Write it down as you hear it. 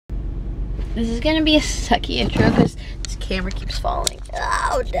This is gonna be a sucky intro because this camera keeps falling.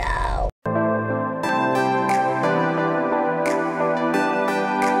 Oh no.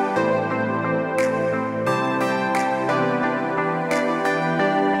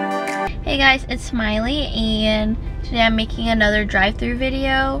 Hey guys, it's Smaile, and today I'm making another drive-through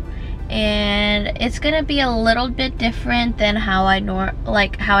video, and it's gonna be a little bit different than how I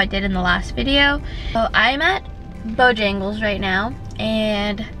did in the last video. So I'm at Bojangles right now,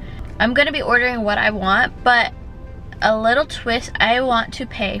 and I'm gonna be ordering what I want, but a little twist, I want to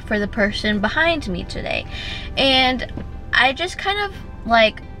pay for the person behind me today. And I just kind of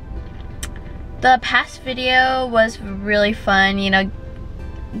like, the past video was really fun, you know,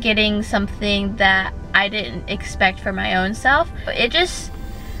 getting something that I didn't expect for my own self.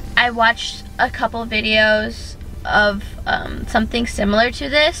 I watched a couple videos of something similar to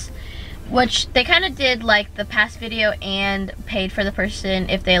this, which they kind of did like the past video and paid for the person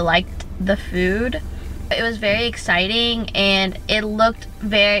if they liked the food. It was very exciting, and it looked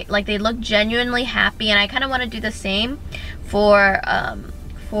very, like, they looked genuinely happy, and I kind of want to do the same for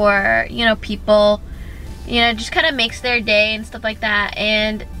you know, people, you know, just kind of makes their day and stuff like that.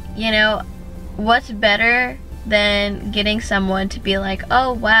 And you know, what's better than getting someone to be like,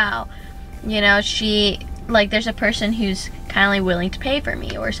 oh wow, you know, there's a person who's kindly willing to pay for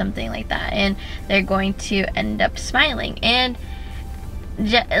me or something like that, and they're going to end up smiling, and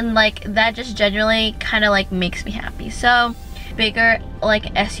like that just genuinely kind of like makes me happy. So bigger like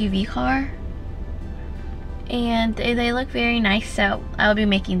SUV car, and they look very nice, so I'll be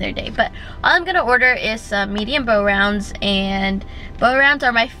making their day. But all I'm gonna order is some medium bow rounds, and bow rounds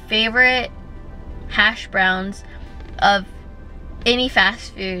are my favorite hash browns of any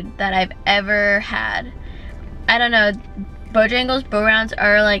fast food that I've ever had. I don't know, Bojangles bow rounds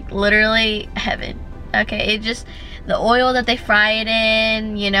are like literally heaven. Okay, it just, the oil that they fry it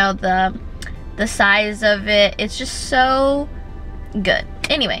in, you know, the size of it, it's just so good.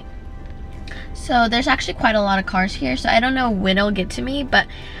 Anyway, so there's actually quite a lot of cars here, so I don't know when it'll get to me, but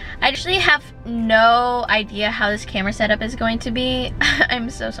I actually have no idea how this camera setup is going to be. I'm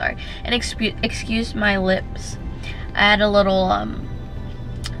so sorry, and excuse my lips. I had a little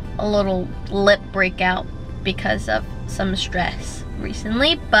lip breakout because of some stress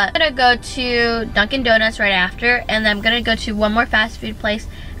recently. But I'm gonna go to Dunkin' Donuts right after, and then I'm gonna go to one more fast food place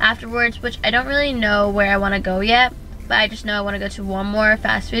afterwards, which I don't really know where I want to go yet, but I just know I want to go to one more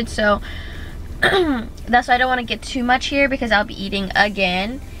fast food. So that's why I don't want to get too much here, because I'll be eating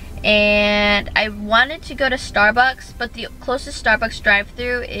again. And I wanted to go to Starbucks, but the closest Starbucks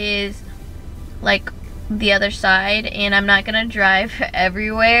drive-through is like the other side, and I'm not gonna drive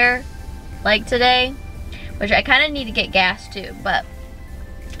everywhere like today, which I kind of need to get gas too, but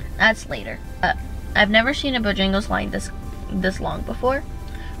that's later. I've never seen a Bojangles line this long before,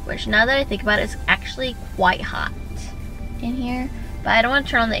 which now that I think about it, it's actually quite hot in here. But I don't want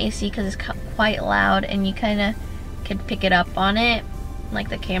to turn on the AC because it's quite loud, and you kind of can pick it up on it like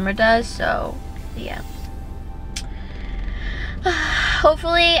the camera does. So yeah,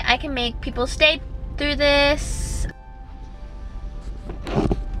 hopefully I can make people stay through this.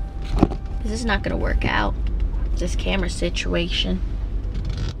 This is not gonna work out, this camera situation.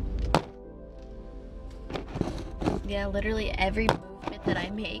 Yeah, literally every movement that I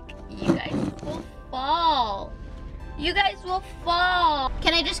make, you guys will fall. You guys will fall.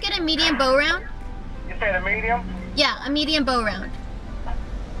 Can I just get a medium bow round? You said a medium? Yeah, a medium bow round.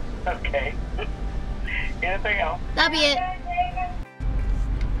 Okay. Anything else? That'll be it.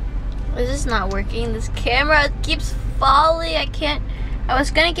 This is not working. This camera keeps falling. I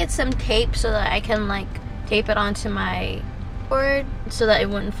was gonna get some tape so that I can like tape it onto my board so that it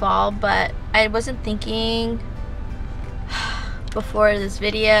wouldn't fall, but I wasn't thinking before this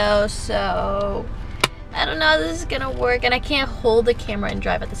video, so I don't know if this is gonna work, and I can't hold the camera and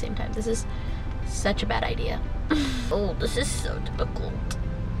drive at the same time. This is such a bad idea. Oh, this is so difficult.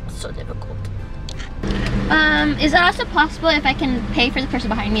 So difficult. Is it also possible if I can pay for the person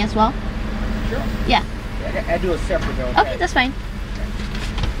behind me as well? Sure. Yeah. I do a separate though. Okay, that's fine.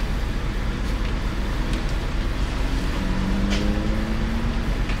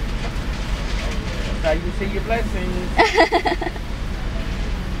 That's how you see your blessings.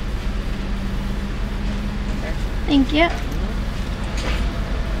 Thank you.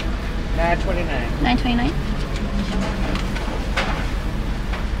 $9.29. $9.29.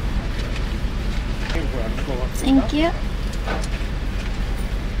 Thank you.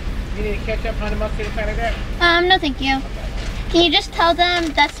 You need ketchup, honey mustard, anything like that? No thank you. Can you just tell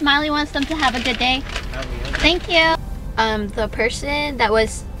them that Smaile wants them to have a good day? I will. Thank you. The person that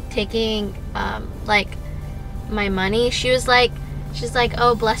was taking like my money, she was like, She's like,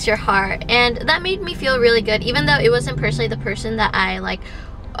 oh, bless your heart. And that made me feel really good, even though it wasn't personally the person that I like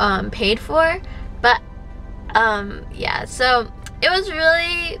paid for. But yeah, so it was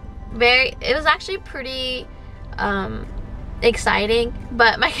really it was actually pretty exciting,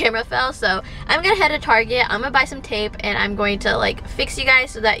 but my camera fell, so I'm gonna head to Target. I'm gonna buy some tape and I'm going to like fix you guys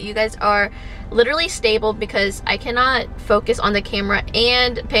so that you guys are literally stable, because I cannot focus on the camera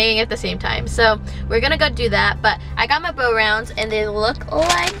and paying at the same time. So we're gonna go do that. But I got my bow rounds and they look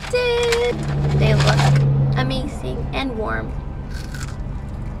like this. They look amazing and warm.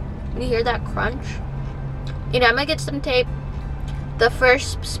 You hear that crunch? You know, I'm gonna get some tape. The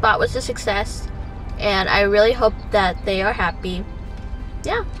first spot was a success, and I really hope that they are happy.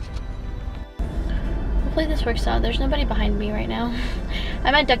 Yeah. Hopefully this works out. There's nobody behind me right now.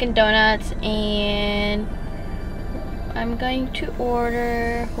 I'm at Dunkin' Donuts and I'm going to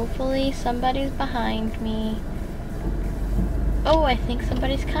order. Hopefully somebody's behind me. Oh, I think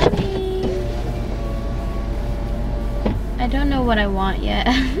somebody's coming. I don't know what I want yet.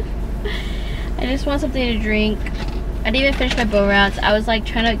 I just want something to drink. I didn't even finish my bow rounds. I was like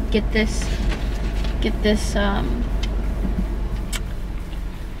trying to get this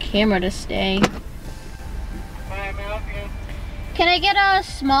camera to stay. Can I get a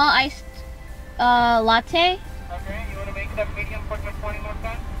small iced latte? Okay, you want to make it a medium for just 20 more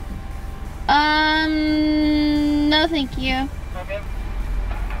cents? No thank you. Okay.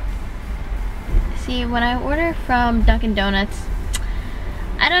 See, when I order from Dunkin' Donuts,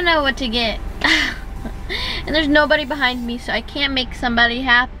 I don't know what to get. And there's nobody behind me, so I can't make somebody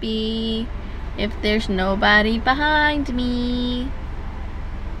happy if there's nobody behind me.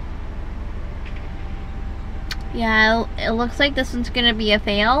 Yeah, it looks like this one's gonna be a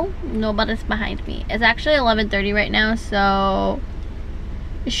fail. Nobody's behind me. It's actually 11:30 right now, so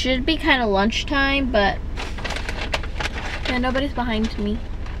it should be kind of lunchtime, but yeah, nobody's behind me.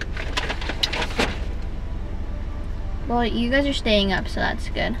 Well, you guys are staying up, so that's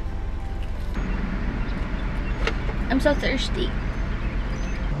good. I'm so thirsty.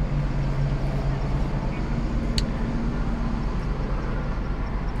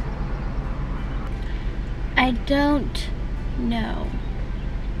 I don't know.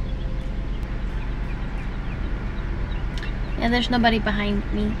 Yeah, there's nobody behind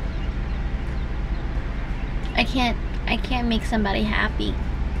me. I can't make somebody happy.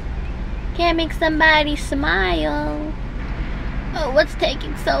 Can't make somebody smile. Oh, what's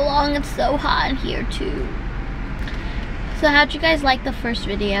taking so long? It's so hot in here too. So how'd you guys like the first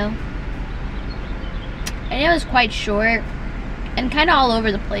video? I know it was quite short and kind of all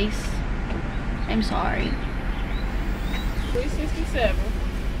over the place. I'm sorry. 367.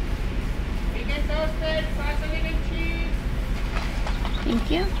 Vegan toasted, sausage and cheese.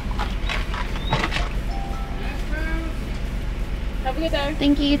 Thank you. Have a good day.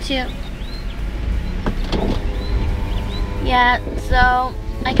 Thank you, you too. Yeah, so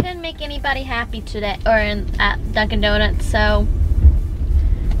I couldn't make anybody happy today, or at Dunkin' Donuts, so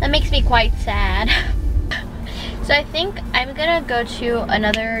that makes me quite sad. So I think I'm gonna go to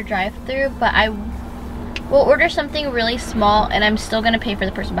another drive-thru, but I will order something really small, and I'm still gonna pay for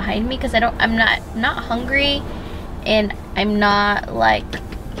the person behind me because I'm not hungry, and I'm not like,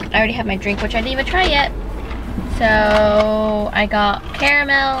 I already have my drink, which I didn't even try yet. So I got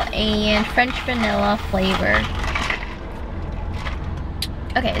caramel and French vanilla flavor.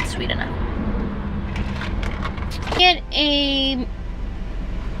 Okay, it's sweet enough. Get a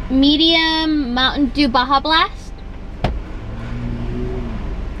medium Mountain Dew Baja Blast.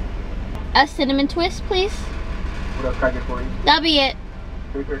 A cinnamon twist, please. What else can I get for you? That'll be it.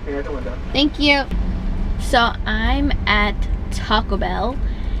 At the window. Thank you. So I'm at Taco Bell,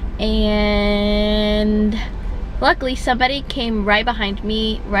 and luckily somebody came right behind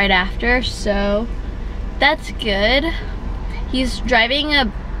me right after, so that's good. He's driving a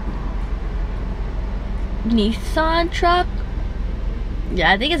Nissan truck.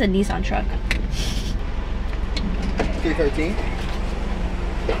 Yeah, I think it's a Nissan truck. 313.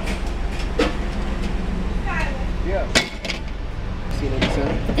 Yeah.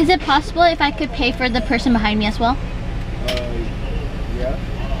 Is it possible if I could pay for the person behind me as well? Yeah.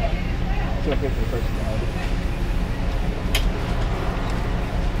 So I pay for the person behind you.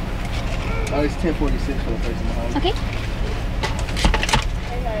 Oh, it's 1046 for the person behind. Okay.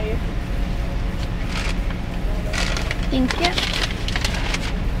 Thank you.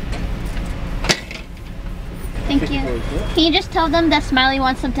 Thank you. Can you just tell them that Smaile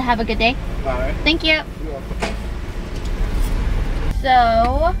wants them to have a good day? Alright. Thank you.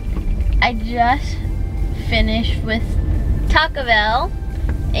 So, I just finished with Taco Bell,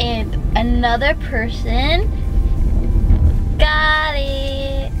 and another person got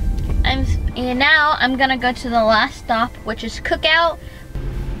it. And now I'm gonna go to the last stop, which is Cookout.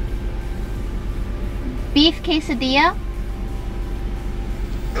 Beef quesadilla.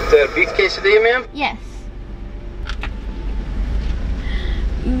 The beef quesadilla, ma'am? Yes.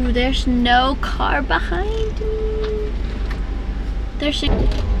 Ooh, there's no car behind me.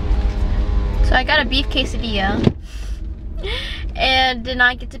 So I got a beef quesadilla and did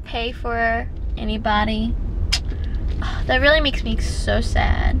not get to pay for anybody. Oh, that really makes me so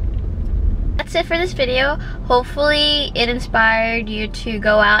sad. That's it for this video. Hopefully it inspired you to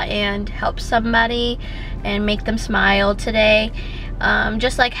go out and help somebody and make them smile today.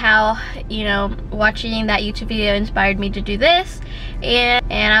 Just like how, you know, watching that YouTube video inspired me to do this.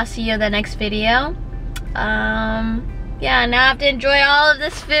 And I'll see you in the next video. Yeah, now I have to enjoy all of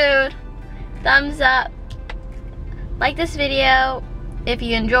this food. Thumbs up. Like this video if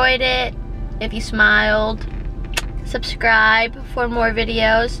you enjoyed it, if you smiled. Subscribe for more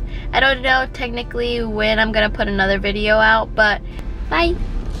videos. I don't know technically when I'm gonna put another video out, but bye.